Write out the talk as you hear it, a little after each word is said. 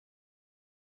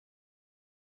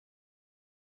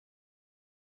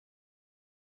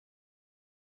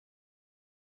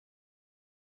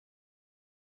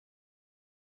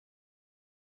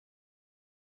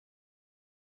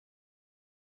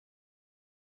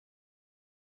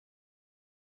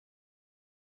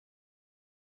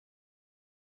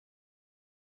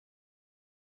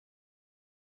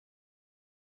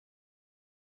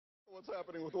What's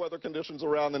happening with weather conditions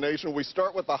around the nation? We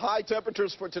start with the high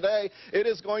temperatures for today. It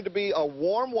is going to be a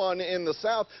warm one in the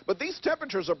south, but these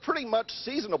temperatures are pretty much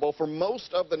seasonable for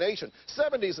most of the nation.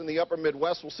 70s in the upper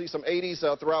Midwest. We'll see some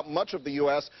 80s throughout much of the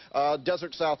U.S.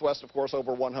 Desert Southwest, of course,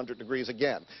 over 100 degrees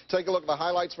again. Take a look at the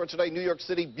highlights for today. New York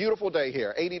City, beautiful day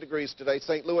here. 80 degrees today.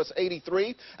 St. Louis,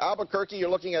 83. Albuquerque, you're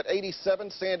looking at 87.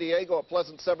 San Diego, a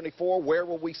pleasant 74. Where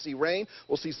will we see rain?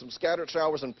 We'll see some scattered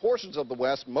showers in portions of the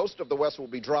west. Most of the west will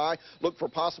be dry. Look for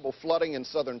possible flooding in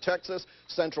southern Texas,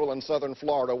 central and southern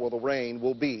Florida, where the rain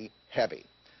will be heavy.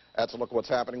 That's a look at what's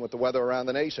happening with the weather around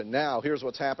the nation. Now, here's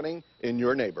what's happening in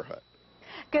your neighborhood.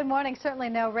 Good morning. Certainly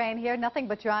no rain here. Nothing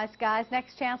but dry skies.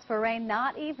 Next chance for rain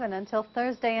not even until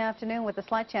Thursday afternoon with a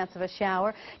slight chance of a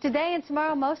shower. Today and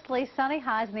tomorrow mostly sunny,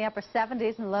 highs in the upper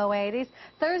 70s and low 80s.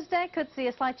 Thursday could see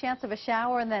a slight chance of a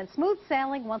shower and then smooth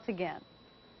sailing once again.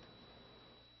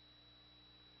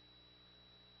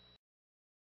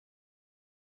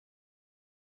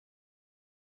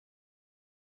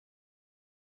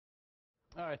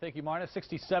 All right, thank you, Marta.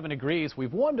 67 degrees.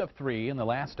 We've warmed up 3 in the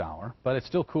last hour, but it's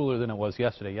still cooler than it was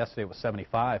yesterday. Yesterday it was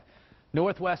 75.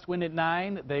 Northwest wind at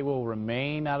 9. They will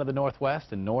remain out of the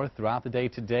northwest and north throughout the day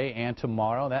today and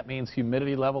tomorrow. That means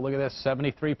humidity level, look at this,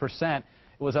 73%. It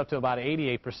was up to about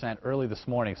 88% early this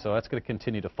morning, so that's going to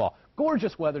continue to fall.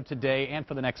 Gorgeous weather today and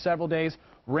for the next several days.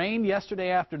 Rain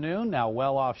yesterday afternoon, now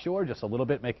well offshore, just a little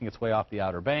bit making its way off the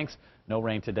Outer Banks. No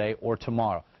rain today or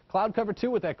tomorrow. Cloud cover, too,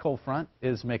 with that cold front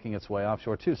is making its way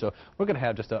offshore, too. So we're going to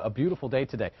have just a beautiful day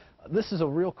today. This is a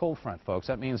real cold front, folks.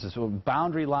 That means it's a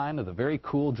boundary line of the very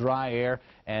cool, dry air,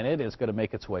 and it is going to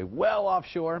make its way well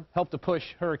offshore, help to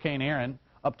push Hurricane Erin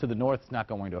up to the north. It's not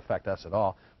going to affect us at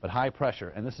all, but high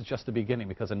pressure. And this is just the beginning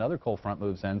because another cold front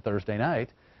moves in Thursday night,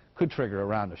 could trigger a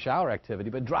round of shower activity,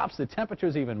 but drops the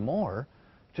temperatures even more.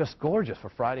 Just gorgeous for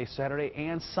Friday, Saturday,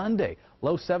 and Sunday.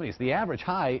 Low 70s. The average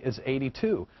high is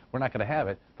 82. We're not going to have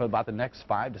it for about the next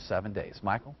 5 to 7 days.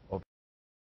 Michael, over.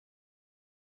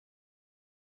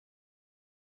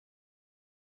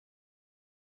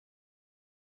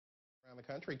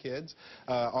 The country, kids,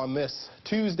 on this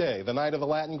Tuesday, the night of the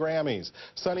Latin Grammys.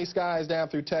 Sunny skies down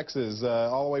through Texas,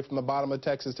 all the way from the bottom of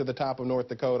Texas to the top of North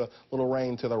Dakota. Little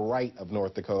rain to the right of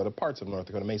North Dakota. Parts of North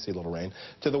Dakota may see a little rain.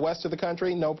 To the west of the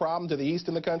country, no problem. To the east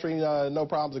in the country, no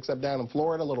problems except down in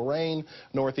Florida, little rain.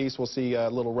 Northeast, we'll see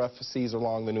little rough seas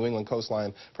along the New England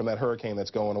coastline from that hurricane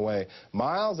that's going away.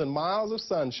 Miles and miles of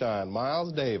sunshine.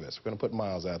 Miles Davis. We're going to put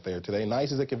Miles out there today.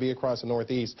 Nice as it can be across the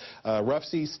Northeast. Rough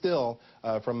seas still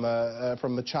from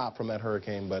the chop from that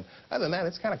hurricane, but other than that,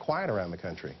 it's kind of quiet around the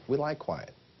country. We like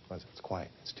quiet. It's quiet.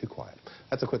 It's too quiet.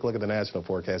 That's a quick look at the national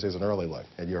forecast. Here's an early look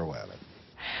at your weather.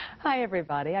 Hi,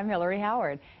 everybody. I'm Hillary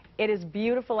Howard. It is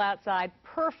beautiful outside.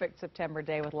 Perfect September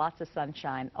day with lots of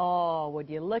sunshine. Oh, would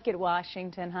you look at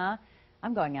Washington, huh?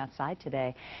 I'm going outside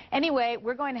today. Anyway,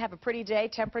 we're going to have a pretty day.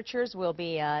 Temperatures will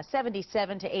be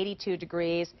 77 to 82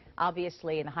 degrees.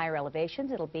 Obviously, in the higher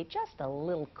elevations, it'll be just a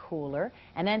little cooler.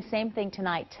 And then same thing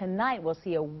tonight. Tonight, we'll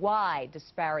see a wide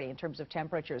disparity in terms of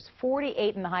temperatures.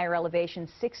 48 in the higher elevations,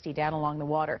 60 down along the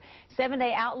water.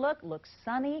 7-day outlook looks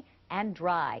sunny and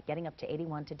dry, getting up to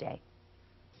 81 today.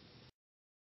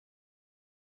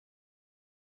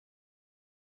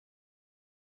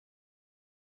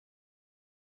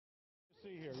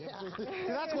 See here. See,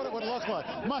 that's what it would look like.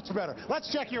 Much better.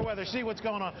 Let's check your weather, see what's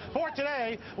going on. For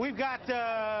today, we've got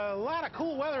a lot of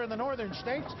cool weather in the northern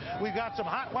states. We've got some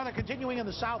hot weather continuing in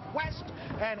the southwest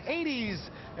and 80s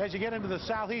as you get into the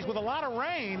southeast with a lot of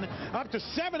rain, up to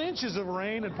 7 inches of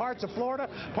rain in parts of Florida.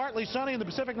 Partly sunny in the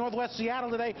Pacific Northwest.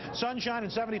 Seattle today, sunshine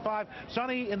and 75.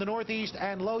 Sunny in the northeast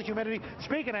and low humidity.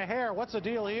 Speaking of hair, what's the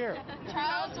deal here?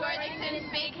 Charles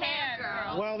Worthington's big hair,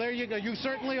 girl. Well, there you go. You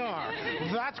certainly are.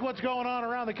 That's what's going on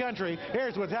around the country.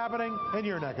 Here's what's happening in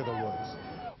your neck of the woods.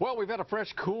 Well, we've had a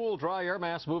fresh, cool, dry air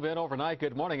mass move in overnight.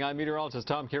 Good morning. I'm meteorologist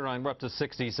Tom Kieran. We're up to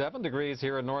 67 degrees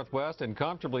here in Northwest and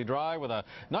comfortably dry with a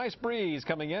nice breeze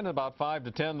coming in about 5 to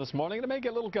 10 this morning. It may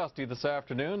get a little gusty this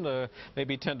afternoon,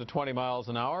 maybe 10 to 20 miles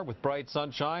an hour with bright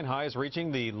sunshine, highs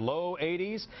reaching the low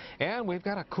 80s. And we've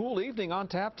got a cool evening on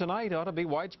tap tonight. Ought to be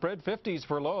widespread 50s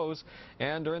for lows.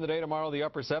 And during the day tomorrow, the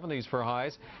upper 70s for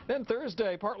highs. Then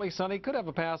Thursday, partly sunny. Could have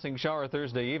a passing shower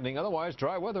Thursday evening. Otherwise,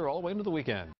 dry weather all the way into the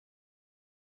weekend.